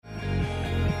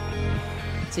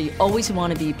So you always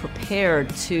want to be prepared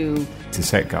to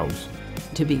set goals,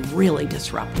 to be really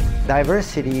disruptive.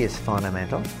 Diversity is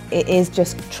fundamental. It is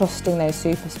just trusting those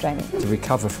super strengths. to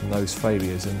recover from those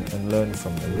failures and learn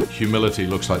from them. Humility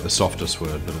looks like the softest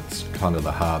word, but it's kind of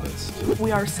the hardest.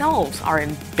 We ourselves are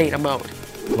in beta mode.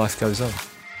 Life goes on.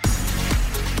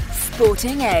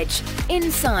 Sporting Edge,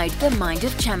 inside the mind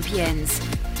of champions.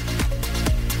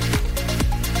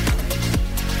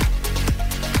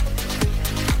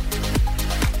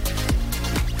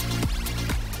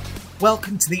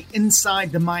 Welcome to the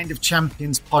Inside the Mind of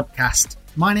Champions podcast.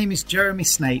 My name is Jeremy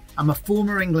Snape. I'm a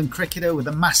former England cricketer with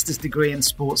a master's degree in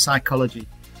sports psychology.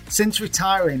 Since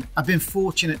retiring, I've been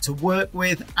fortunate to work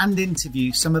with and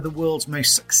interview some of the world's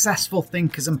most successful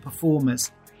thinkers and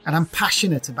performers, and I'm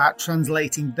passionate about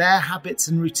translating their habits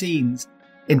and routines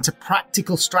into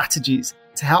practical strategies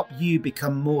to help you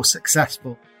become more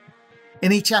successful.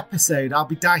 In each episode, I'll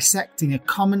be dissecting a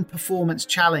common performance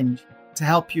challenge to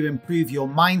help you improve your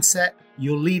mindset,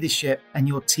 your leadership, and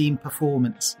your team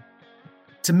performance.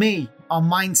 To me, our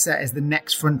mindset is the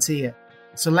next frontier,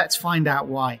 so let's find out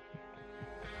why.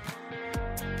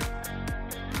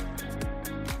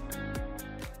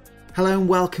 Hello and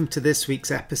welcome to this week's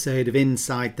episode of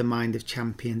Inside the Mind of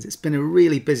Champions. It's been a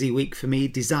really busy week for me,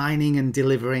 designing and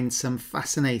delivering some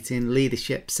fascinating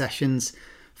leadership sessions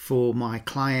for my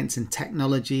clients in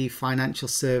technology, financial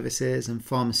services and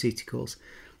pharmaceuticals.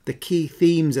 The key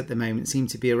themes at the moment seem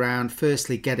to be around,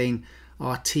 firstly, getting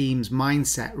our team's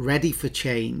mindset ready for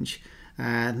change.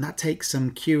 And that takes some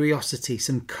curiosity,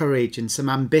 some courage and some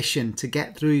ambition to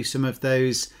get through some of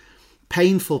those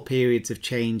painful periods of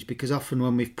change, because often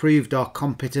when we've proved our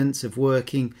competence of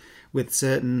working with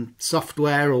certain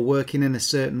software or working in a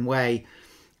certain way,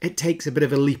 it takes a bit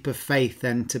of a leap of faith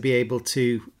then to be able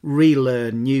to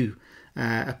relearn new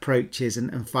approaches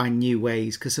and find new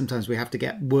ways, because sometimes we have to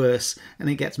get worse and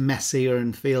it gets messier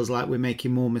and feels like we're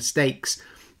making more mistakes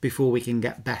before we can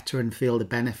get better and feel the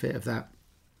benefit of that.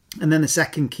 And then the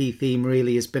second key theme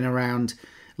really has been around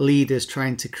leaders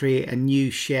trying to create a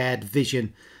new shared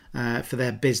vision for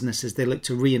their business as they look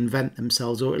to reinvent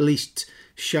themselves, or at least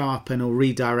sharpen or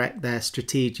redirect their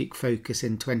strategic focus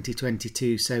in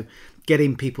 2022. So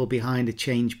getting people behind a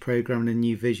change program and a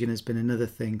new vision has been another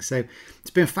thing. So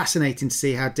it's been fascinating to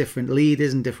see how different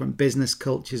leaders and different business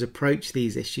cultures approach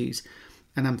these issues.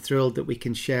 And I'm thrilled that we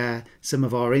can share some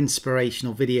of our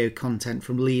inspirational video content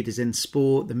from leaders in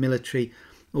sport, the military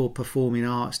or performing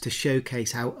arts to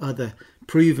showcase how other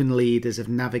proven leaders have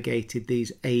navigated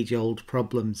these age-old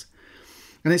problems.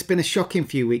 And it's been a shocking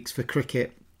few weeks for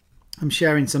cricket. I'm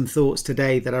sharing some thoughts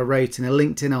today that I wrote in a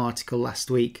LinkedIn article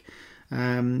last week.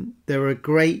 There were a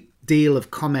great deal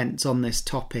of comments on this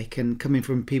topic and coming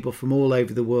from people from all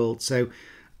over the world. So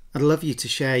I'd love you to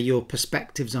share your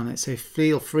perspectives on it. So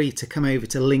feel free to come over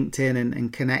to LinkedIn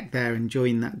and connect there and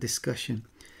join that discussion.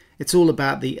 It's all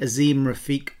about the Azeem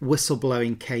Rafiq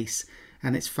whistleblowing case,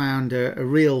 and it's found a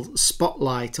real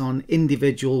spotlight on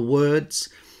individual words,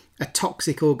 a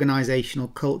toxic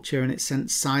organisational culture, and it's sent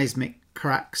seismic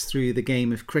cracks through the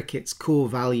game of cricket's core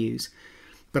values.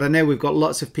 But I know we've got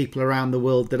lots of people around the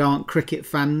world that aren't cricket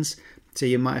fans, so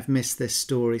you might have missed this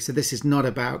story. So this is not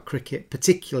about cricket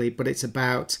particularly, but it's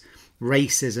about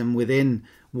racism within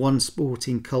one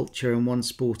sporting culture and one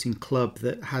sporting club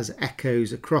that has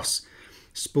echoes across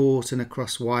sport and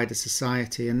across wider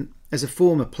society. And as a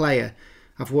former player,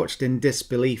 I've watched in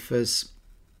disbelief as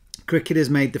cricket has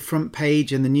made the front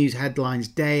page and the news headlines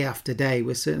day after day.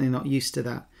 We're certainly not used to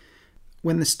that.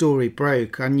 When the story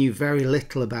broke, I knew very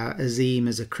little about Azeem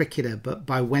as a cricketer, but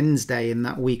by Wednesday in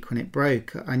that week when it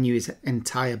broke, I knew his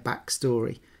entire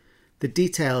backstory. The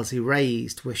details he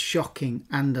raised were shocking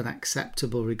and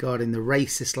unacceptable regarding the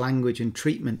racist language and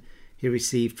treatment he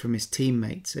received from his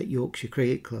teammates at Yorkshire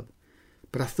Cricket Club.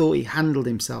 But I thought he handled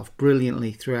himself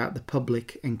brilliantly throughout the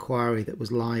public inquiry that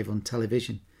was live on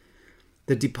television.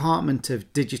 The Department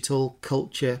of Digital,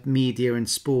 Culture, Media and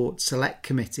Sport Select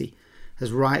Committee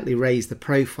has rightly raised the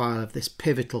profile of this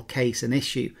pivotal case and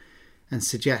issue and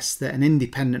suggests that an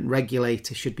independent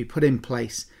regulator should be put in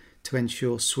place to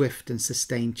ensure swift and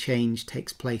sustained change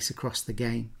takes place across the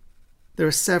game. There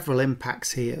are several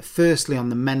impacts here. Firstly, on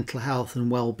the mental health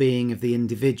and well-being of the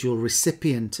individual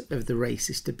recipient of the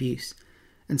racist abuse,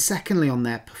 and secondly on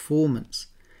their performance.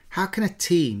 How can a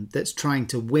team that's trying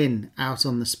to win out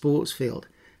on the sports field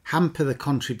hamper the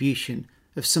contribution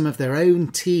of some of their own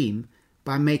team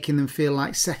by making them feel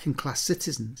like second-class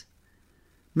citizens?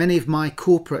 Many of my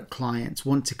corporate clients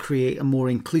want to create a more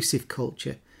inclusive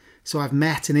culture, so I've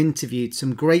met and interviewed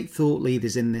some great thought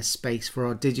leaders in this space for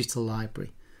our digital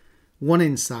library. One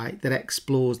insight that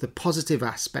explores the positive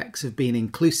aspects of being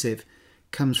inclusive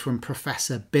comes from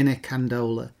Professor Binay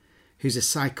Kandola, who's a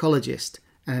psychologist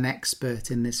and an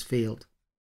expert in this field.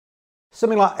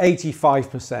 Something like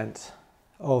 85%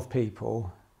 of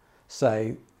people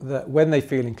say that when they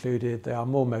feel included, they are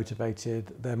more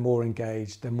motivated, they're more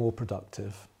engaged, they're more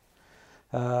productive.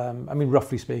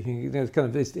 Roughly speaking, it's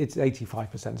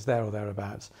 85%, it's there or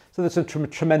thereabouts. So there's some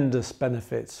tremendous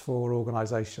benefits for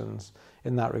organisations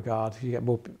in that regard. You get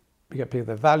people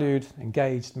that are valued,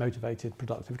 engaged, motivated,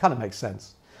 productive. It kind of makes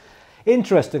sense.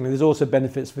 Interestingly, there's also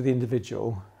benefits for the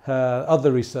individual.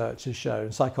 Other research has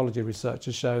shown, psychology research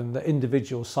has shown that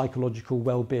individual psychological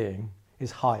well-being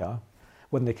is higher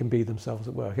when they can be themselves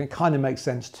at work. And it kind of makes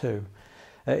sense too.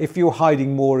 If you're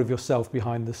hiding more of yourself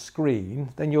behind the screen,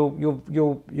 then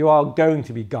you are going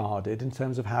to be guarded in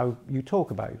terms of how you talk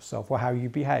about yourself or how you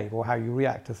behave or how you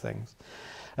react to things.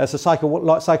 So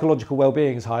psychological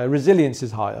well-being is higher, resilience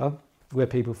is higher, where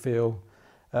people feel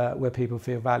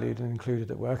valued and included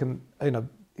at work, and they're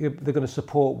going to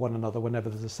support one another whenever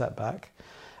there's a setback.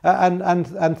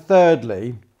 And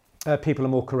thirdly, people are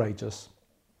more courageous.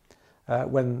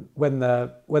 When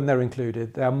they're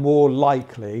included, they are more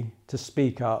likely to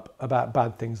speak up about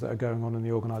bad things that are going on in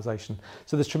the organisation.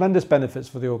 So there's tremendous benefits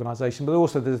for the organisation, but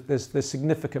also there's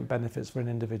significant benefits for an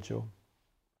individual.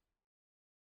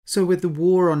 So with the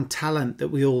war on talent that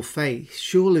we all face,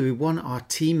 surely we want our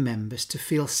team members to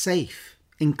feel safe,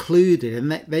 included,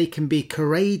 and that they can be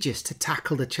courageous to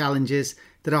tackle the challenges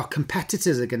that our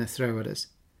competitors are going to throw at us.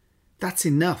 That's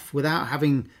enough without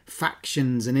having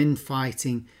factions and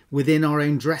infighting within our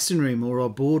own dressing room or our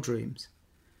boardrooms.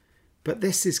 But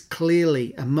this is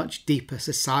clearly a much deeper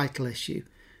societal issue,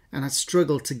 and I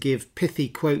struggle to give pithy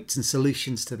quotes and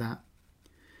solutions to that.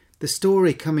 The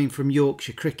story coming from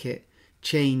Yorkshire Cricket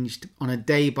changed on a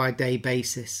day-by-day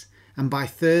basis, and by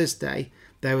Thursday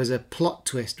there was a plot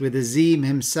twist with Azim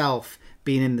himself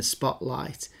being in the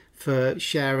spotlight for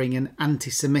sharing an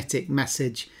anti-Semitic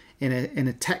message in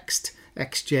a text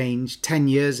exchange 10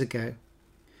 years ago.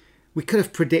 We could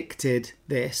have predicted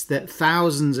this, that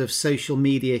thousands of social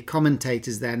media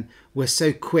commentators then were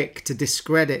so quick to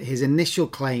discredit his initial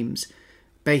claims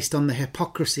based on the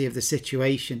hypocrisy of the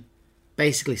situation,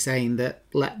 basically saying that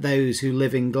let those who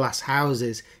live in glass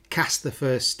houses cast the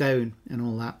first stone and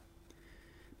all that.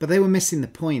 But they were missing the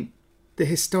point. The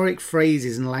historic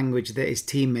phrases and language that his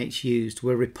teammates used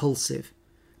were repulsive.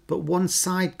 But one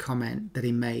side comment that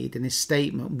he made in his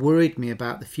statement worried me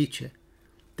about the future,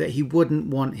 that he wouldn't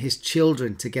want his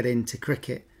children to get into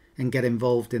cricket and get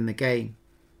involved in the game.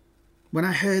 When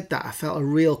I heard that, I felt a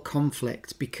real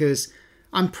conflict, because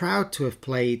I'm proud to have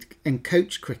played and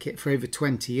coached cricket for over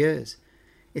 20 years.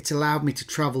 It's allowed me to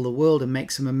travel the world and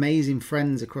make some amazing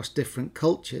friends across different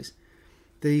cultures.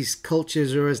 These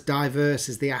cultures are as diverse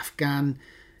as the Afghan,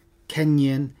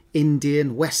 Kenyan,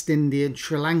 Indian, West Indian,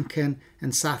 Sri Lankan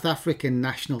and South African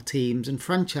national teams and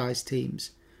franchise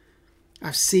teams.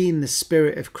 I've seen the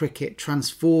spirit of cricket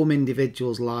transform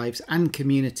individuals' lives and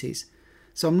communities,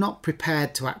 so I'm not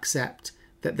prepared to accept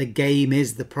that the game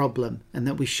is the problem and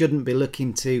that we shouldn't be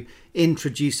looking to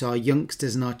introduce our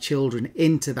youngsters and our children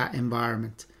into that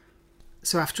environment.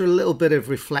 So after a little bit of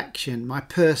reflection, my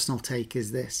personal take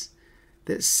is this,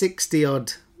 that 60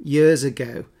 odd years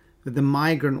ago, the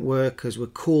migrant workers were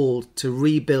called to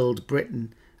rebuild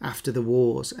Britain after the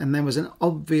wars, and there was an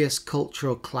obvious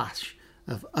cultural clash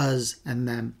of us and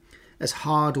them, as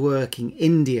hard-working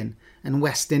Indian and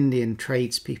West Indian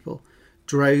tradespeople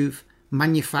drove,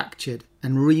 manufactured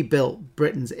and rebuilt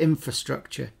Britain's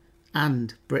infrastructure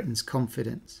and Britain's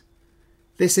confidence.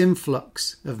 This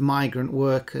influx of migrant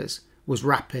workers was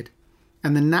rapid,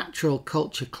 and the natural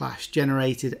culture clash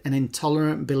generated an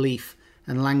intolerant belief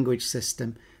and language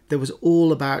system that was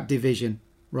all about division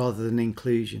rather than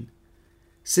inclusion.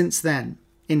 Since then,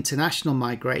 international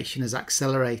migration has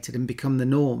accelerated and become the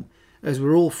norm, as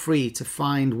we're all free to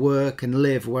find, work and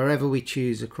live wherever we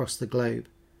choose across the globe.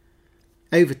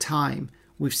 Over time,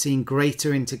 we've seen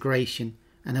greater integration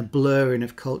and a blurring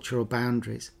of cultural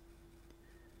boundaries.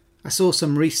 I saw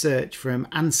some research from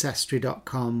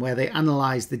Ancestry.com where they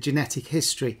analysed the genetic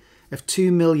history of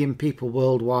 2 million people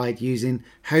worldwide using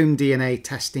home DNA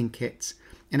testing kits,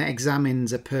 and it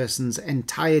examines a person's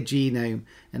entire genome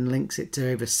and links it to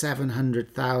over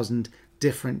 700,000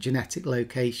 different genetic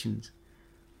locations.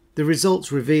 The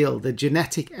results reveal the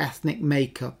genetic ethnic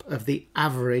makeup of the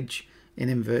average, in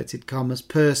inverted commas,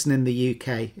 person in the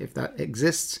UK, if that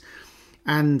exists,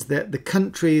 and that the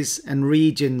countries and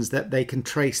regions that they can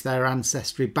trace their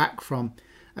ancestry back from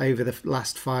over the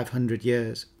last 500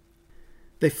 years.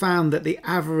 They found that the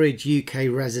average UK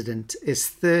resident is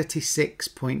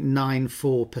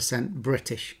 36.94%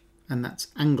 British, and that's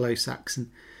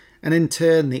Anglo-Saxon, And in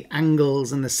turn, the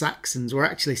Angles and the Saxons were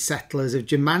actually settlers of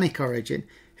Germanic origin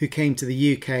who came to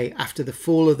the UK after the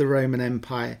fall of the Roman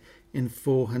Empire in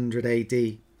 400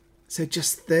 AD. So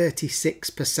just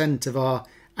 36% of our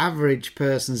average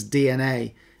person's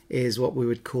DNA is what we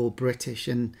would call British.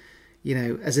 And, you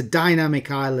know, as a dynamic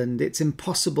island, it's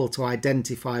impossible to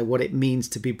identify what it means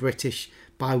to be British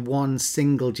by one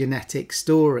single genetic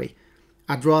story.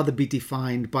 I'd rather be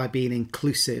defined by being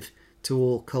inclusive to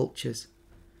all cultures.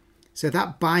 So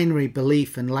that binary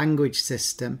belief and language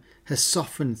system has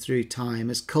softened through time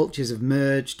as cultures have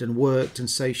merged and worked and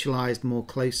socialised more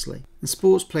closely. And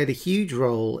sports played a huge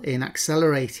role in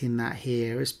accelerating that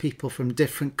here as people from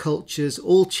different cultures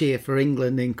all cheer for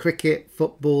England in cricket,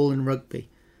 football and rugby.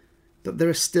 But there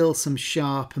are still some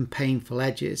sharp and painful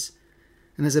edges.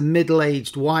 And as a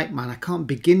middle-aged white man, I can't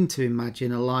begin to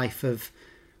imagine a life of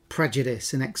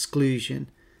prejudice and exclusion.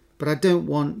 But I don't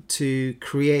want to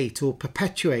create or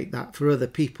perpetuate that for other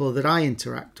people that I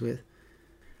interact with.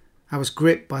 I was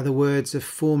gripped by the words of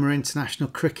former international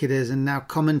cricketers and now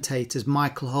commentators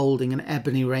Michael Holding and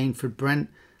Ebony Rainford Brent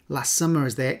last summer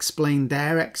as they explained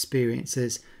their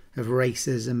experiences of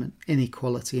racism and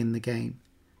inequality in the game.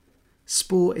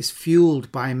 Sport is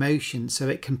fueled by emotion, so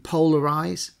it can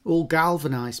polarise or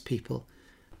galvanise people.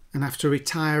 And after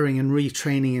retiring and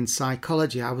retraining in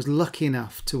psychology, I was lucky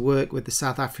enough to work with the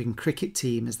South African cricket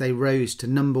team as they rose to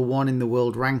number 1 in the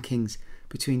world rankings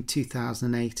between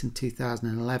 2008 and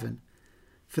 2011.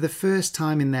 For the first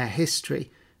time in their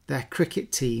history, their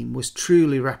cricket team was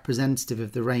truly representative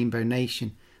of the Rainbow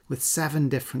Nation, with 7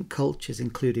 different cultures,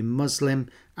 including Muslim,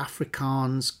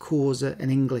 Afrikaans, Xhosa and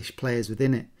English players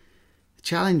within it. The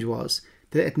challenge was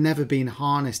that it had never been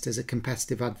harnessed as a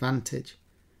competitive advantage.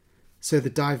 So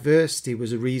the diversity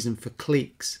was a reason for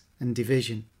cliques and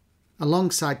division.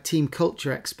 Alongside team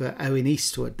culture expert Owen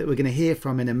Eastwood, that we're going to hear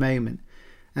from in a moment,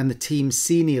 and the team's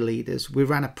senior leaders, we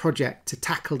ran a project to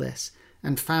tackle this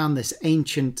and found this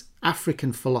ancient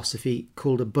African philosophy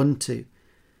called Ubuntu,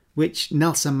 which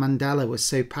Nelson Mandela was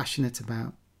so passionate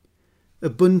about.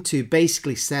 Ubuntu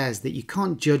basically says that you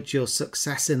can't judge your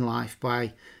success in life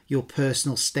by your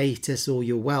personal status or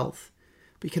your wealth.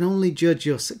 But you can only judge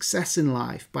your success in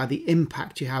life by the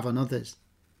impact you have on others.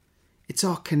 It's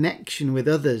our connection with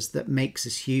others that makes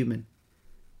us human.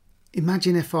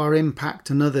 Imagine if our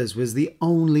impact on others was the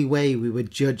only way we were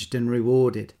judged and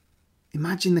rewarded.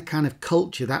 Imagine the kind of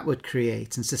culture that would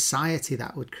create and society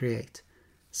that would create.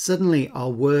 Suddenly our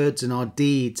words and our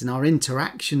deeds and our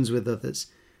interactions with others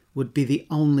would be the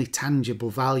only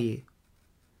tangible value.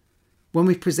 When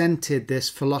we presented this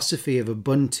philosophy of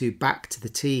Ubuntu back to the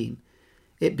team,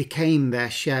 it became their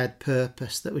shared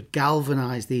purpose that would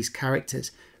galvanise these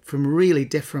characters from really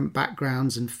different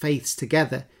backgrounds and faiths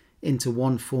together into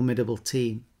one formidable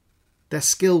team. Their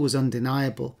skill was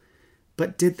undeniable,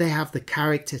 but did they have the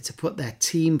character to put their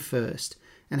team first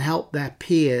and help their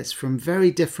peers from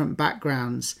very different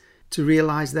backgrounds to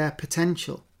realise their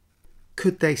potential?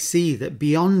 Could they see that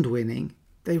beyond winning,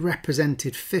 they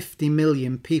represented 50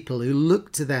 million people who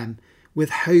looked to them with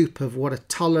hope of what a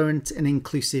tolerant and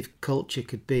inclusive culture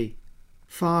could be?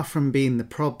 Far from being the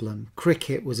problem,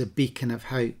 cricket was a beacon of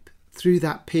hope. Through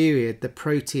that period, the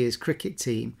Proteas cricket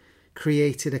team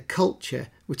created a culture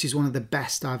which is one of the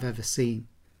best I've ever seen.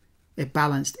 It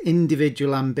balanced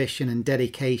individual ambition and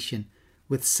dedication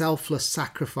with selfless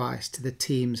sacrifice to the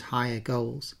team's higher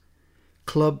goals.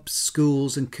 Clubs,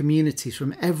 schools and communities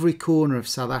from every corner of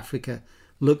South Africa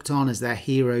looked on as their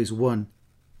heroes won,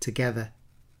 together.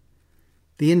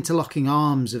 The interlocking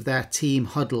arms of their team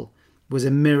huddle was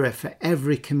a mirror for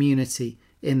every community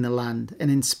in the land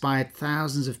and inspired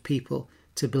thousands of people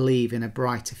to believe in a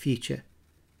brighter future.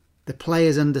 The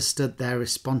players understood their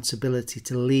responsibility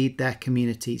to lead their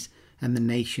communities and the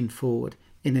nation forward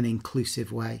in an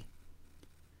inclusive way.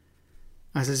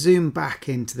 As I zoom back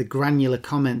into the granular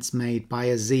comments made by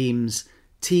Azim's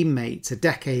teammates a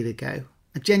decade ago,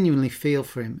 I genuinely feel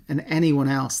for him and anyone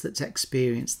else that's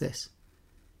experienced this.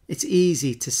 It's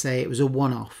easy to say it was a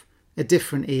one-off, a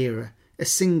different era, a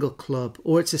single club,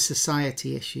 or it's a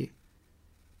society issue.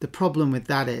 The problem with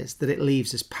that is that it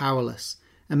leaves us powerless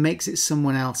and makes it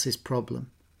someone else's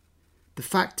problem. The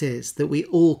fact is that we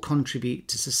all contribute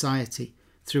to society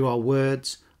through our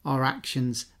words, our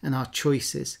actions, and our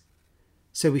choices.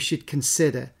 So we should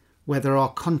consider whether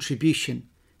our contribution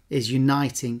is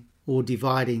uniting or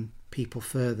dividing people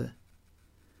further.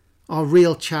 Our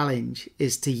real challenge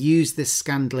is to use this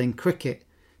scandal in cricket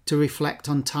to reflect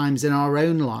on times in our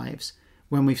own lives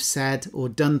when we've said or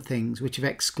done things which have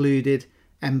excluded,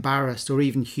 embarrassed, or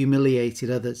even humiliated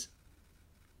others.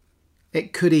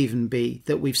 It could even be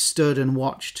that we've stood and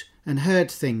watched and heard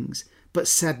things but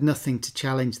said nothing to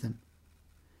challenge them.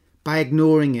 By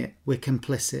ignoring it, we're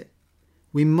complicit.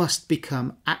 We must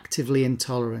become actively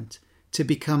intolerant to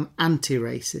become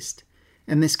anti-racist,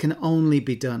 and this can only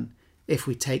be done if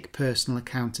we take personal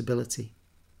accountability.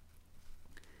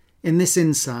 In this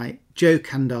insight, Jo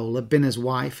Candola, Binner's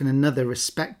wife and another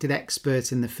respected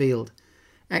expert in the field,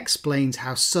 explains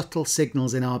how subtle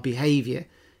signals in our behaviour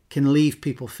can leave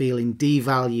people feeling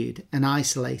devalued and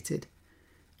isolated,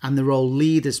 and the role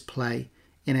leaders play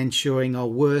in ensuring our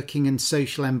working and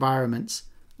social environments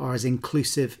are as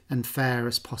inclusive and fair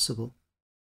as possible.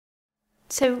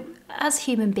 So as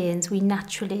human beings, we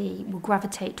naturally will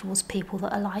gravitate towards people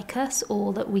that are like us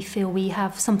or that we feel we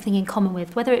have something in common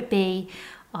with, whether it be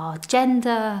our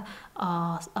gender,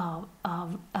 our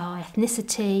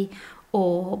ethnicity,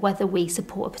 or whether we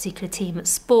support a particular team at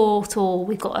sport, or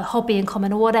we've got a hobby in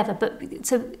common, or whatever. But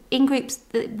so in groups,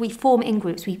 we form in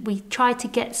groups. We try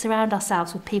to surround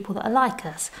ourselves with people that are like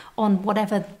us on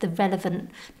whatever the relevant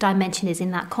dimension is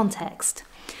in that context.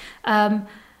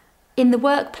 In the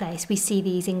workplace, we see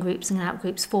these in-groups and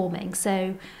out-groups forming.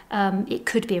 So it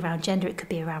could be around gender, it could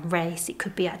be around race, it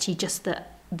could be actually just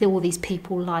that all these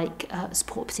people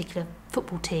support a particular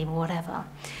football team or whatever.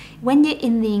 When you're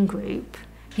in the in-group,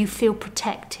 you feel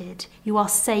protected, you are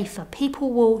safer.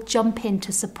 People will jump in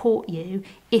to support you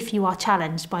if you are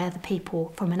challenged by other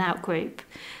people from an out-group.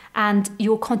 And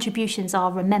your contributions are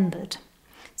remembered.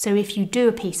 So if you do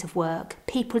a piece of work,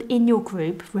 people in your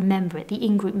group remember it. The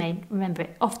in-group may remember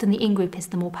it. Often the in-group is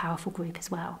the more powerful group as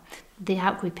well. The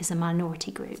out-group is a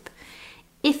minority group.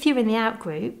 If you're in the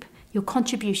out-group, your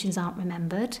contributions aren't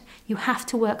remembered. You have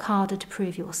to work harder to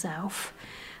prove yourself.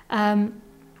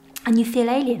 And you feel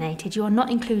alienated. You are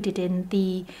not included in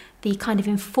the kind of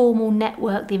informal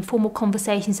network, the informal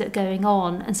conversations that are going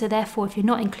on. And so therefore, if you're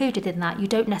not included in that, you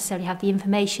don't necessarily have the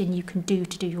information you can do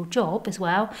to do your job as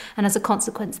well. And as a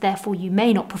consequence, therefore, you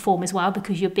may not perform as well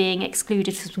because you're being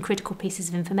excluded from some critical pieces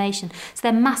of information. So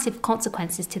there are massive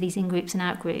consequences to these in-groups and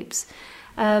out-groups.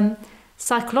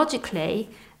 Psychologically,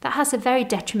 that has a very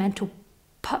detrimental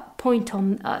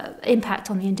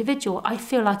impact on the individual. I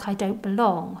feel like I don't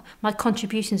belong. My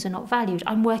contributions are not valued.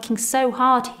 I'm working so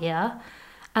hard here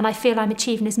and I feel I'm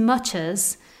achieving as much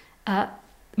as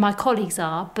my colleagues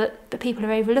are, but people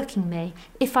are overlooking me.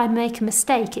 If I make a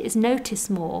mistake, it is noticed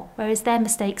more, whereas their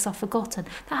mistakes are forgotten.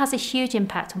 That has a huge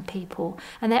impact on people,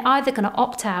 and they're either going to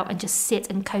opt out and just sit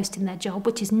and coast in their job,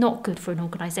 which is not good for an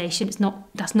organisation.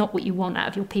 That's not what you want out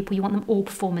of your people. You want them all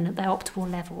performing at their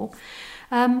optimal level.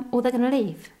 Or they're going to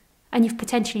leave. And you've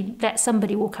potentially let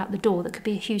somebody walk out the door that could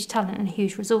be a huge talent and a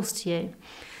huge resource to you.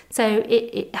 So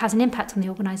it has an impact on the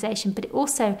organisation, but it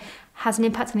also has an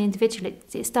impact on the individual.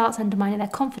 It starts undermining their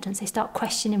confidence. They start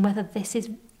questioning whether this is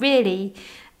really,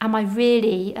 am I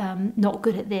really not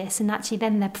good at this? And actually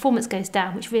then their performance goes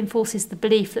down, which reinforces the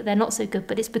belief that they're not so good,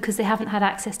 but it's because they haven't had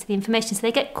access to the information. So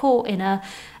they get caught in a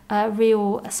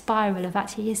real spiral of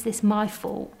actually, is this my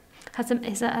fault?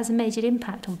 It has a major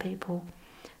impact on people.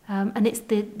 And it's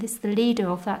the leader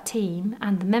of that team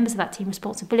and the members of that team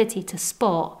responsibility to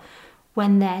spot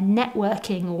when they're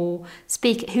networking or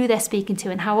who they're speaking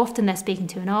to and how often they're speaking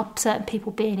to, and are certain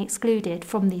people being excluded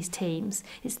from these teams.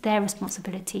 It's their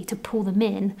responsibility to pull them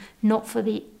in, not for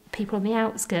the people on the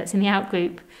outskirts in the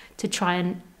out-group to try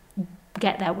and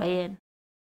get their way in.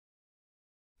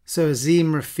 So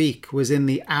Azeem Rafiq was in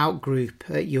the out-group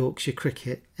at Yorkshire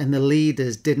Cricket, and the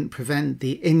leaders didn't prevent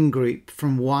the in-group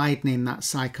from widening that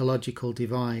psychological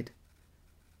divide.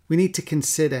 We need to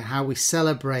consider how we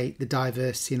celebrate the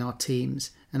diversity in our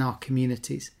teams and our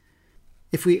communities.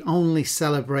 If we only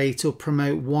celebrate or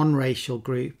promote one racial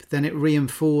group, then it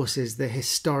reinforces the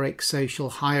historic social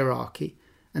hierarchy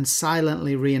and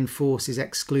silently reinforces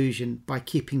exclusion by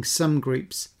keeping some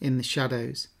groups in the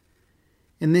shadows.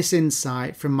 In this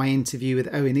insight from my interview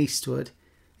with Owen Eastwood,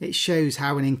 it shows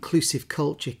how an inclusive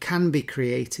culture can be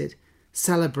created,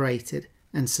 celebrated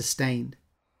and sustained.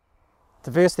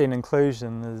 Diversity and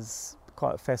inclusion is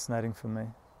quite fascinating for me.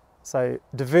 So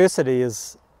diversity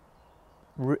is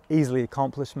easily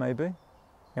accomplished maybe.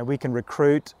 We can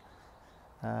recruit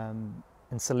and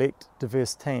select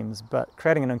diverse teams, but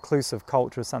creating an inclusive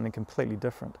culture is something completely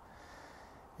different.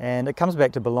 And it comes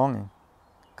back to belonging.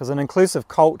 Because an inclusive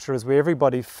culture is where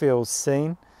everybody feels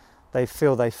seen, they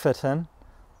feel they fit in,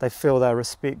 they feel they're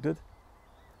respected.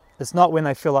 It's not when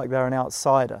they feel like they're an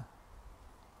outsider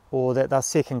or that they're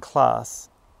second class.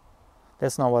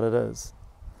 That's not what it is.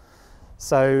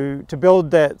 So to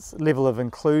build that level of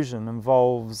inclusion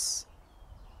involves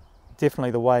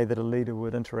definitely the way that a leader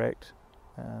would interact.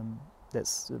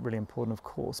 That's really important, of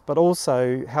course, but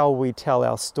also how we tell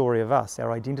our story of us,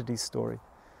 our identity story.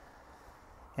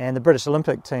 And the British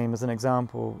Olympic team, as an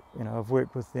example, I've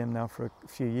worked with them now for a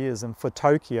few years, and for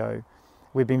Tokyo,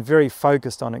 we've been very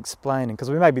focused on explaining, because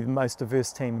we may be the most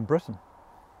diverse team in Britain,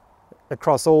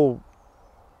 across all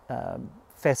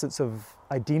facets of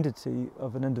identity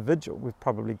of an individual we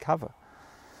probably cover.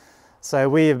 So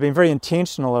we have been very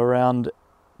intentional around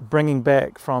bringing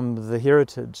back from the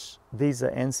heritage. These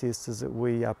are ancestors that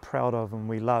we are proud of and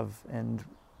we love and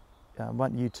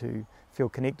want you to feel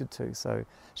connected to. So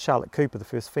Charlotte Cooper, the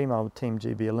first female Team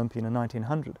GB Olympian in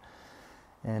 1900,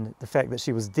 and the fact that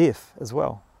she was deaf as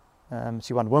well.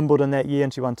 She won Wimbledon that year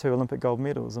and she won 2 Olympic gold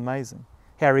medals, amazing.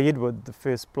 Harry Edward, the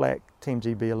first black Team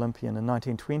GB Olympian in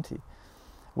 1920,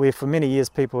 where for many years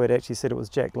people had actually said it was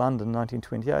Jack London in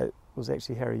 1928, it was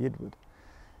actually Harry Edward.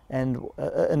 And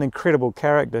an incredible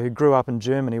character who grew up in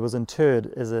Germany, was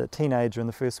interred as a teenager in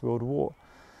the First World War.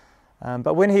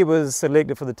 But when he was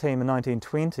selected for the team in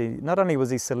 1920, not only was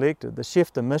he selected, the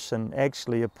chef de mission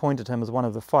actually appointed him as one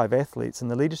of the 5 athletes in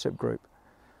the leadership group.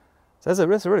 So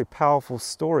that's a really powerful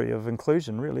story of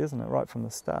inclusion, really, isn't it, right from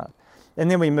the start?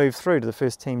 And then we moved through to the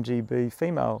first Team GB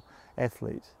female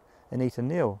athlete, Anita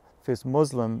Neal, first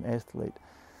Muslim athlete,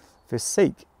 first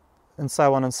Sikh, and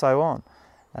so on and so on.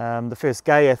 The first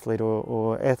gay athlete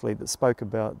or athlete that spoke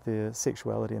about their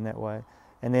sexuality in that way.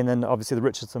 And then obviously the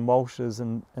Richardson Walshes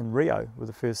in Rio were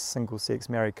the first single-sex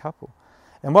married couple.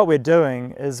 And what we're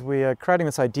doing is we are creating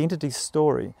this identity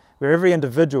story where every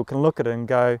individual can look at it and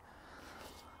go,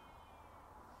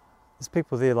 there's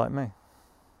people there like me.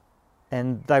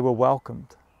 And they were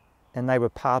welcomed and they were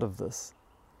part of this.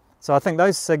 So I think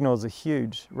those signals are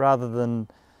huge, rather than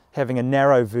having a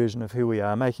narrow version of who we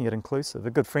are, making it inclusive.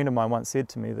 A good friend of mine once said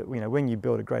to me that when you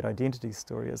build a great identity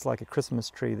story, it's like a Christmas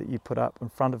tree that you put up in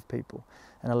front of people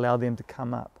and allow them to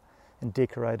come up and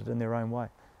decorate it in their own way.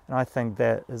 And I think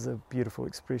that is a beautiful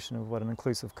expression of what an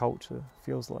inclusive culture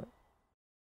feels like.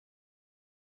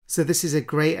 So this is a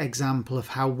great example of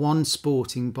how one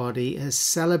sporting body has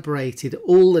celebrated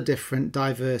all the different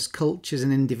diverse cultures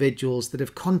and individuals that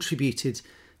have contributed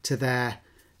to their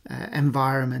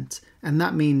environment. And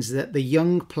that means that the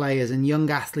young players and young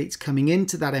athletes coming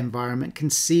into that environment can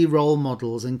see role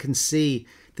models and can see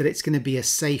that it's going to be a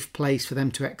safe place for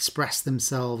them to express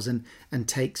themselves and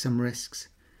take some risks.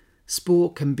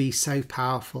 Sport can be so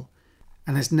powerful.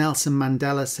 And as Nelson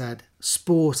Mandela said,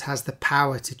 sport has the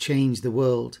power to change the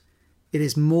world. It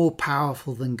is more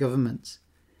powerful than governments.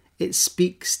 It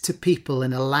speaks to people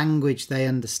in a language they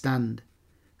understand.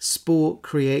 Sport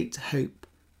creates hope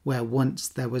where once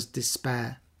there was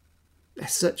despair. They're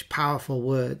such powerful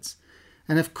words.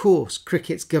 And of course,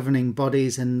 cricket's governing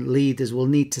bodies and leaders will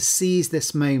need to seize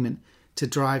this moment to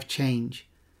drive change.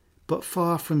 But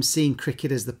far from seeing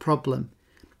cricket as the problem,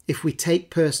 if we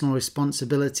take personal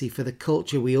responsibility for the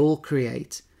culture we all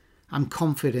create, I'm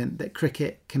confident that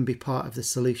cricket can be part of the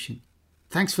solution.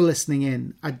 Thanks for listening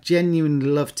in. I'd genuinely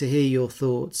love to hear your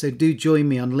thoughts, so do join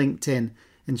me on LinkedIn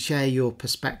and share your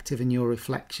perspective and your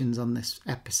reflections on this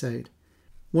episode.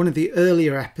 One of the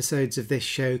earlier episodes of this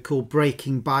show, called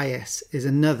Breaking Bias, is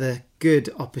another good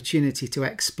opportunity to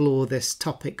explore this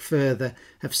topic further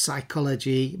of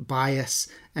psychology, bias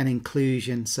and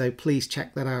inclusion, so please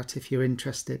check that out if you're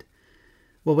interested.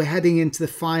 Well, we're heading into the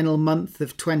final month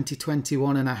of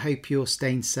 2021 and I hope you're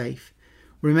staying safe.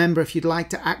 Remember, if you'd like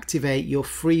to activate your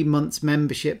free month's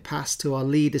membership pass to our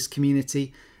leaders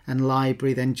community and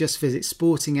library, then just visit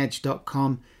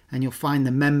sportingedge.com and you'll find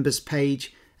the members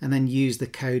page, and then use the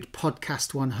code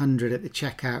podcast100 at the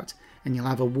checkout and you'll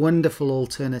have a wonderful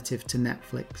alternative to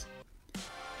Netflix.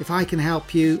 If I can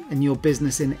help you and your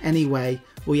business in any way,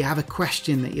 or you have a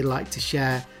question that you'd like to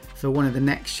share for one of the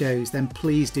next shows, then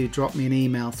please do drop me an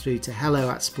email through to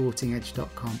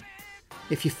hello@sportingedge.com.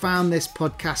 If you found this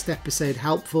podcast episode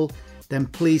helpful, then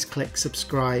please click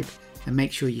subscribe and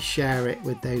make sure you share it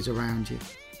with those around you.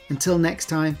 Until next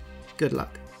time, good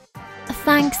luck.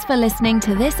 Thanks for listening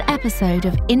to this episode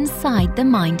of Inside the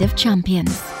Mind of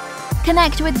Champions.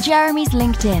 Connect with Jeremy's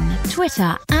LinkedIn,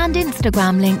 Twitter and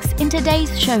Instagram links in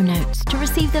today's show notes to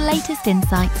receive the latest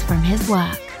insights from his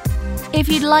work. If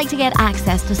you'd like to get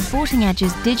access to Sporting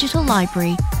Edge's digital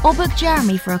library or book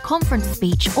Jeremy for a conference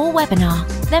speech or webinar,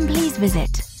 then please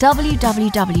visit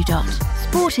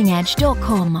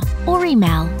www.sportingedge.com or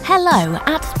email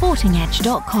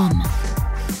hello@sportingedge.com.